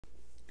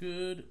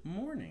Good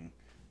morning.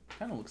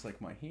 Kind of looks like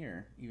my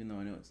hair, even though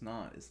I know it's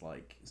not. It's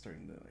like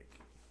starting to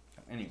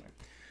Anyway,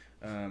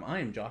 I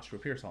am Joshua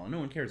Pearsall, and no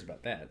one cares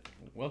about that.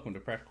 Welcome to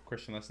Practical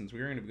Christian Lessons.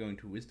 We are going to be going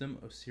to Wisdom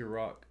of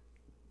Sirach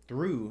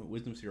through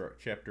Wisdom of Sirach,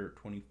 chapter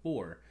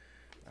 24.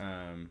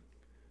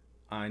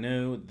 I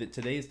know that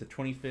today is the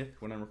 25th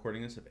when I'm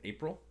recording this of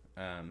April.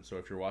 So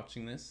if you're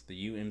watching this,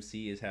 the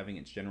UMC is having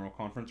its general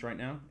conference right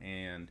now,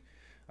 and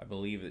I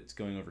believe it's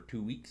going over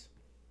 2 weeks.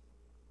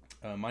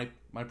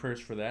 My prayers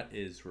for that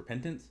is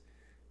repentance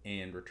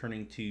and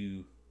returning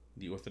to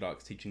the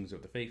orthodox teachings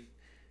of the faith,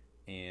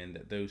 and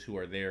that those who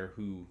are there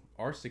who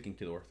are sticking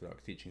to the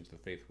orthodox teachings of the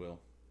faith will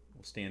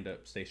stand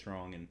up, stay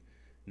strong, and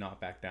not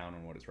back down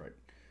on what is right.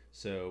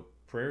 So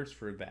prayers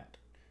for that.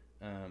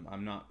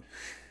 I'm not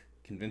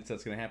convinced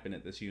that's going to happen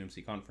at this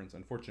UMC conference,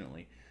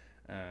 unfortunately,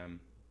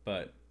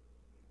 but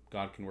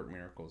God can work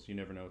miracles. You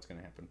never know what's going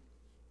to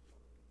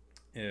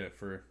happen.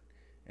 For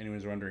anyone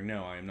who's wondering,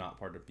 no, I am not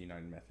part of the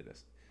United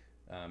Methodist.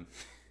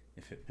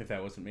 If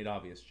that wasn't made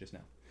obvious just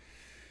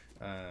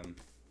now.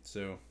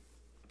 So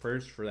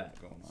prayers for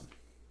that going on.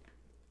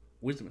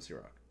 Wisdom of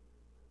Sirach,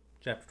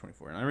 chapter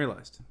 24. And I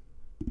realized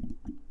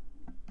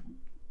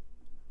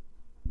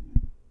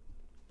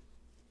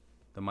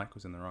the mic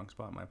was in the wrong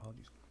spot. My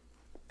apologies.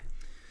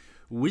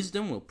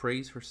 Wisdom will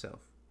praise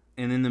herself,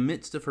 and in the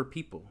midst of her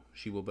people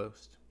she will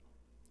boast.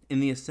 In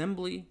the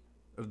assembly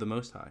of the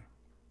Most High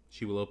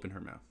she will open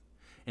her mouth,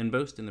 and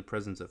boast in the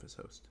presence of his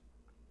host.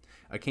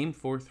 I came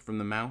forth from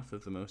the mouth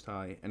of the Most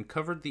High, and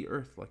covered the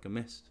earth like a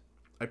mist.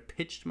 I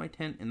pitched my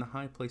tent in the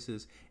high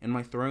places, and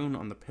my throne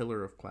on the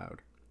pillar of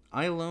cloud.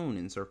 I alone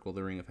encircle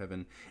the ring of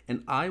heaven,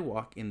 and I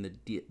walk in the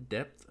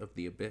depth of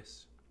the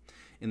abyss.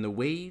 In the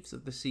waves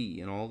of the sea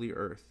and all the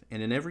earth,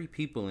 and in every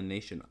people and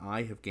nation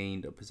I have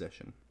gained a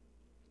possession.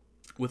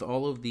 With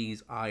all of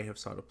these I have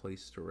sought a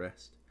place to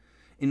rest.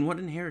 In what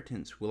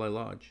inheritance will I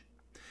lodge?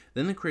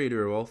 Then the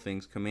Creator of all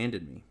things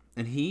commanded me,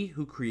 and he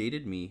who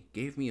created me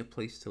gave me a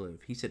place to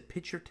live. He said,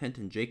 pitch your tent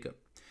in Jacob,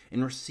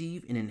 and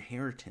receive an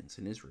inheritance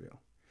in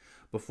Israel.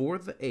 Before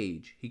the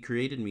age he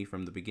created me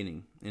from the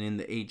beginning, and in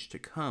the age to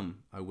come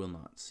I will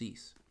not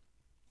cease.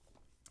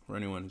 For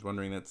anyone who's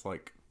wondering, that's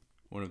like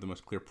one of the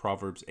most clear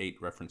Proverbs 8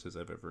 references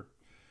I've ever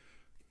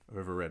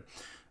read.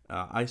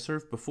 I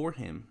serve before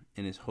him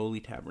in his holy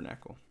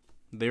tabernacle.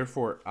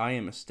 Therefore I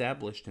am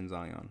established in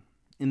Zion.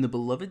 In the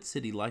beloved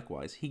city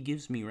likewise he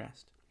gives me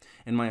rest,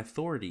 and my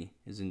authority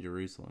is in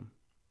Jerusalem.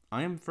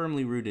 I am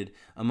firmly rooted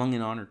among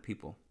an honored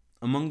people,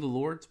 among the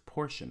Lord's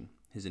portion,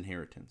 his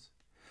inheritance.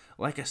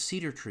 Like a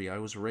cedar tree I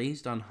was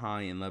raised on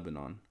high in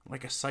Lebanon,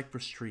 like a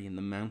cypress tree in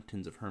the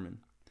mountains of Hermon.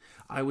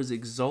 I was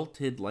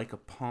exalted like a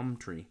palm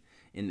tree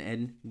in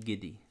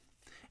En-Gedi,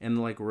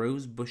 and like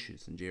rose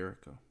bushes in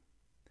Jericho.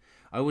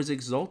 I was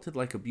exalted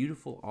like a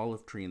beautiful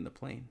olive tree in the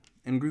plain,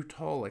 and grew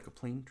tall like a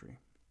plane tree.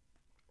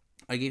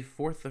 I gave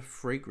forth the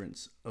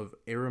fragrance of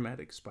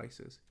aromatic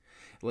spices,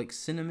 like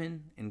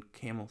cinnamon and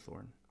camel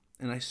thorn,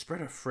 and I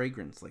spread a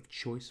fragrance like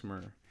choice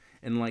myrrh,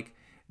 and like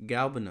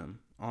galbanum,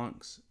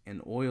 onyx,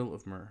 and oil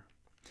of myrrh,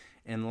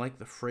 and like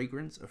the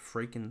fragrance of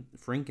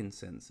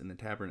frankincense in the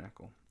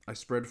tabernacle. I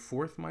spread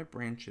forth my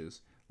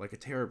branches like a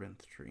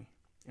terebinth tree,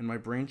 and my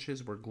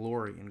branches were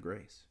glory and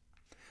grace.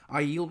 I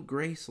yield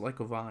grace like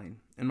a vine,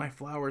 and my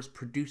flowers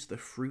produce the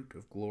fruit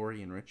of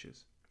glory and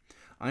riches.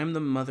 I am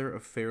the mother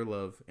of fair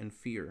love and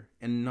fear,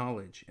 and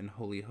knowledge and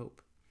holy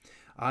hope.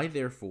 I,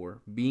 therefore,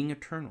 being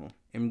eternal,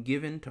 am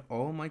given to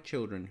all my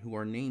children who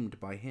are named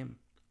by him.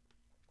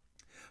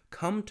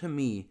 Come to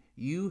me,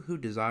 you who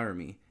desire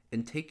me,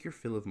 and take your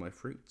fill of my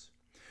fruits.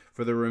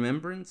 For the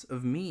remembrance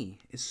of me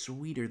is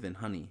sweeter than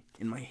honey,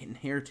 and my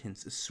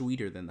inheritance is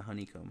sweeter than the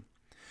honeycomb.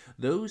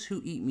 Those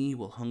who eat me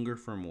will hunger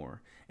for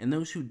more, and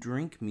those who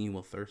drink me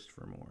will thirst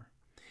for more.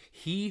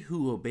 He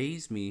who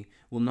obeys me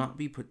will not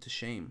be put to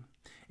shame,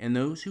 and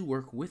those who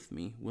work with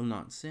me will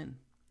not sin.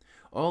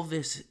 All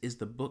this is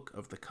the book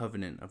of the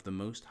covenant of the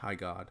Most High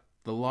God,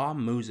 the law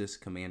Moses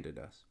commanded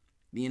us,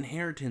 the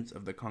inheritance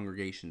of the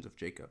congregations of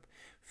Jacob.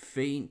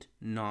 Faint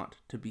not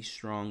to be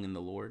strong in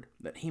the Lord,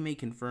 that he may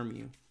confirm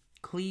you.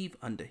 Cleave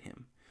unto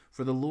him,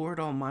 for the Lord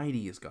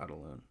Almighty is God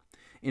alone,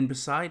 and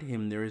beside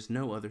him there is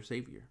no other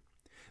Savior.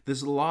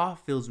 This law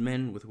fills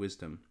men with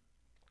wisdom,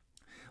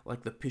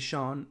 like the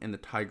Pishon and the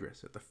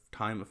Tigris at the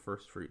time of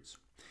first fruits,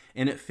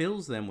 and it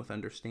fills them with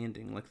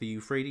understanding, like the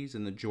Euphrates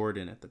and the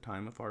Jordan at the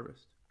time of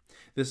harvest.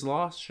 This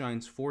law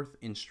shines forth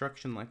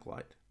instruction like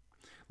light,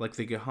 like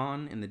the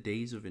Gihon in the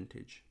days of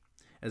vintage.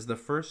 As the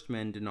first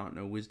men did not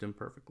know wisdom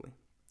perfectly,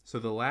 so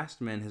the last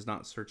man has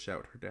not searched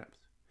out her depth.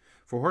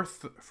 For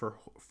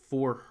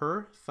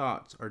her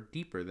thoughts are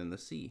deeper than the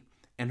sea,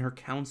 and her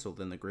counsel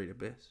than the great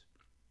abyss.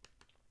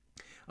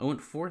 I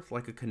went forth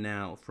like a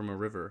canal from a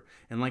river,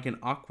 and like an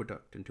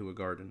aqueduct into a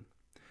garden.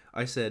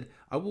 I said,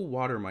 I will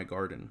water my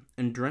garden,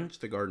 and drench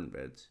the garden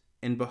beds.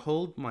 And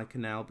behold, my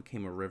canal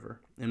became a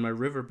river, and my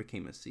river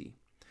became a sea.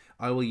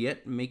 I will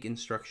yet make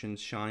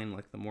instructions shine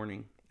like the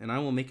morning, and I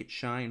will make it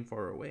shine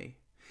far away.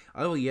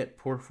 I will yet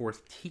pour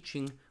forth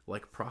teaching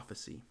like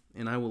prophecy,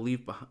 and I will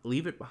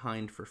leave it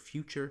behind for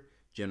future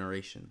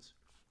generations.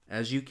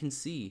 As you can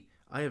see,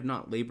 I have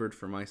not labored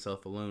for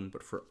myself alone,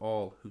 but for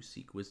all who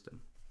seek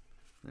wisdom.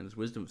 That is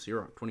wisdom of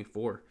Sirach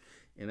 24.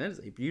 And that is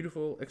a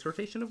beautiful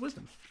exhortation of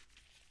wisdom.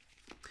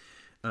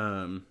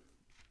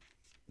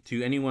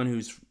 To anyone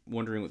who's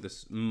wondering what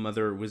this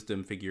mother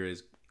wisdom figure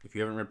is, if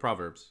you haven't read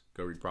Proverbs,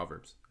 go read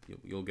Proverbs.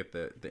 You'll get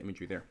the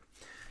imagery there.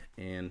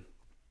 And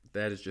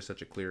that is just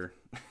such a clear,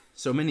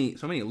 so many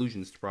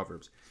allusions to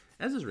Proverbs,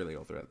 as is really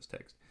all throughout this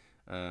text.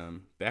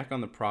 Back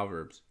on the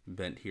Proverbs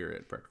bent here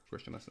at Practical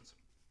Christian Lessons.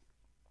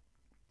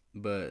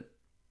 I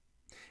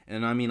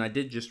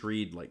did just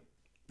read like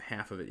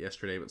half of it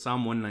yesterday, but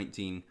Psalm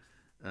 119,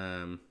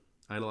 I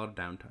had a lot of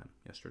downtime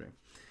yesterday.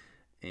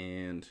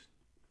 And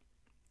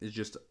it's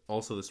just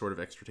also the sort of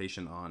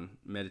exhortation on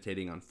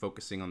meditating, on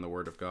focusing on the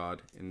Word of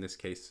God, in this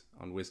case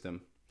on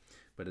wisdom.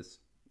 But it's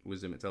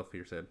wisdom itself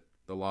here said,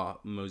 the law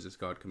Moses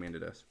God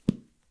commanded us.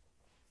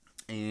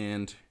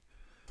 And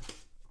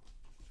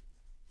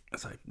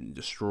as I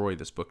destroy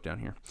this book down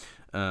here,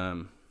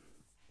 right,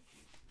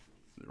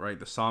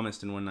 the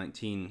psalmist in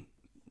 119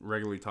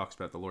 regularly talks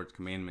about the Lord's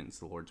commandments,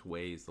 the Lord's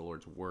ways, the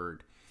Lord's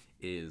word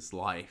is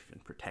life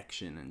and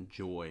protection and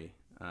joy,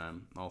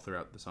 all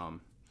throughout the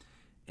psalm.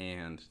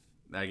 And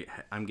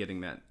I'm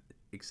getting that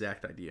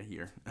exact idea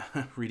here,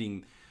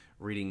 reading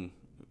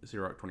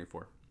Sirach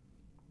 24.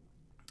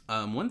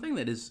 One thing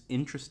that is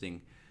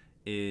interesting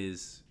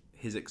is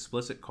his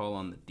explicit call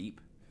on the deep.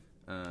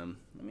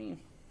 This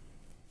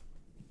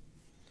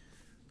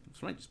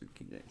might just be the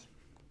King James.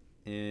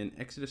 In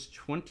Exodus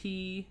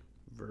 20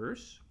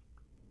 verse,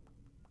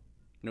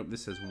 nope,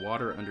 this says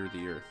water under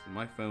the earth.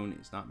 My phone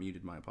is not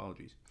muted, my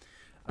apologies.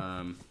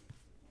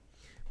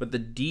 But the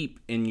deep,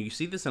 and you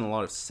see this in a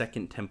lot of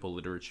Second Temple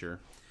literature,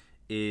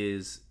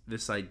 is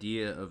this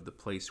idea of the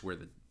place where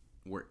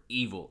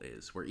evil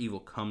is, where evil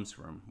comes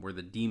from, where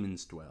the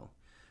demons dwell.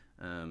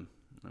 I'm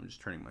just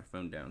turning my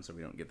phone down so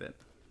we don't get that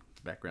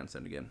background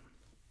sound again.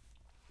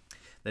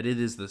 That it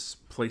is this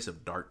place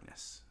of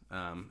darkness.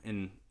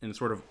 In a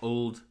sort of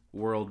old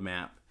world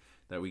map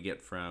that we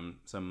get from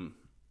some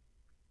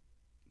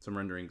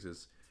renderings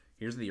is,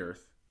 here's the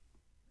earth,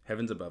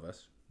 heavens above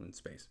us in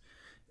space,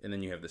 and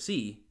then you have the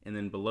sea, and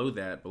then below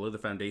that, below the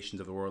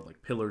foundations of the world,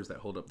 like pillars that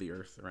hold up the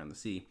earth around the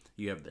sea,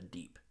 you have the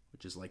deep,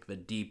 which is like the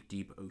deep,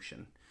 deep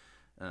ocean.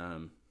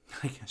 I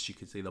guess you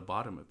could say the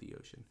bottom of the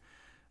ocean,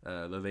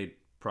 though they'd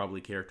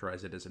probably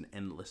characterize it as an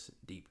endless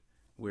deep,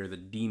 where the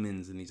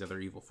demons and these other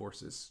evil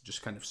forces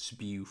just kind of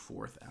spew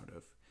forth out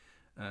of.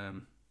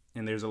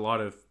 And there's a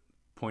lot of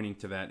pointing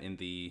to that in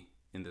the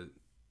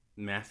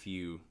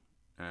Matthew,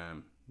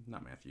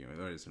 not Matthew, it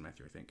is in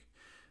Matthew, I think,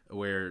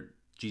 where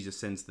Jesus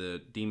sends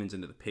the demons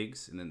into the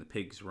pigs, and then the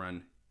pigs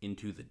run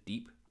into the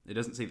deep. It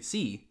doesn't say the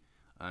sea,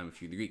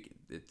 if you're the Greek,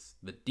 it's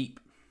the deep.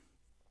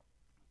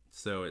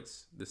 So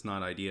it's this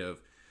not idea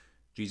of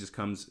Jesus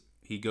comes,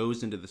 he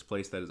goes into this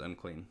place that is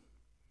unclean.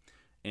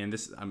 And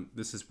this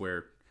is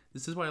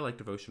why I like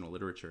devotional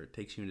literature. It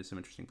takes you into some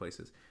interesting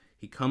places.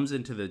 He comes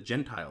into the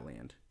Gentile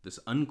land, this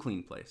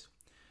unclean place,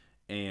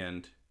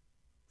 and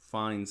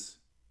finds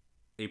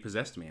a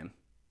possessed man,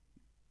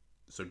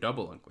 so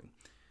double unclean.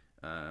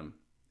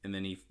 And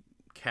then he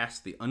casts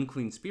the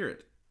unclean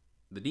spirit,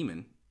 the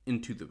demon,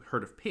 into the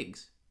herd of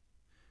pigs.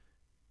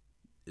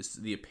 It's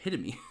the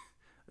epitome,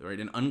 right?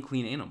 An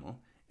unclean animal,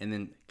 and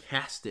then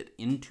cast it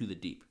into the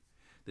deep.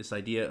 This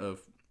idea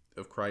of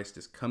Christ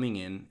is coming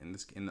in,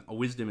 and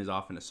wisdom is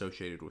often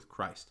associated with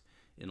Christ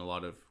in a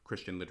lot of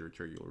Christian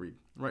literature you'll read,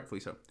 rightfully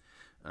so,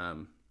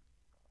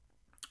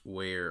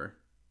 where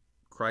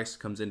Christ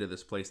comes into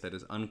this place that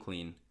is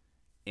unclean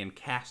and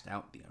cast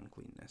out the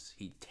uncleanness.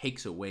 He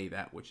takes away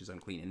that which is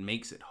unclean and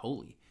makes it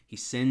holy. He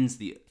sends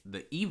the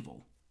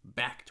evil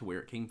back to where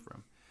it came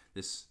from.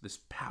 This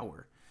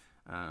power,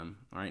 all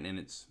right. And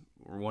it's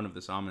one of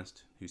the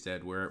psalmists who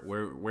said,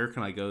 "Where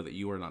can I go that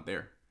you are not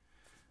there?"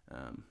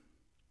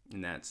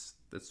 And that's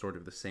sort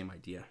of the same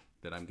idea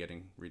that I'm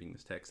getting reading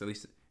this text, at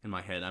least in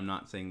my head. I'm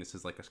not saying this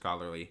is like a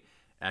scholarly,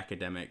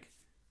 academic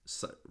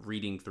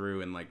reading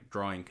through and like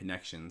drawing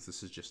connections.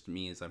 This is just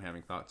me as I'm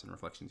having thoughts and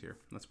reflections here.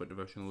 That's what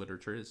devotional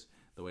literature is,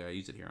 the way I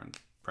use it here on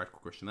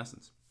Practical Christian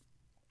Lessons.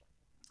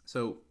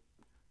 So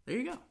there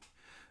you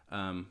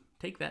go.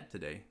 Take that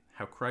today,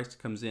 how Christ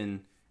comes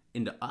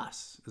into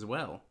us as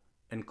well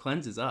and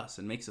cleanses us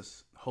and makes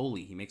us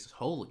holy. He makes us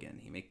whole again.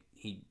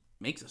 He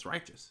makes us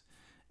righteous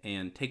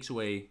and takes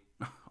away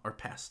our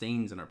past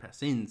stains and our past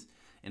sins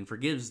and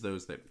forgives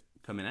those that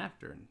come in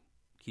after and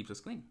keeps us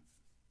clean.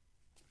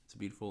 It's a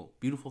beautiful,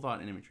 beautiful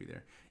thought and imagery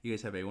there. You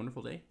guys have a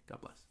wonderful day.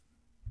 God bless.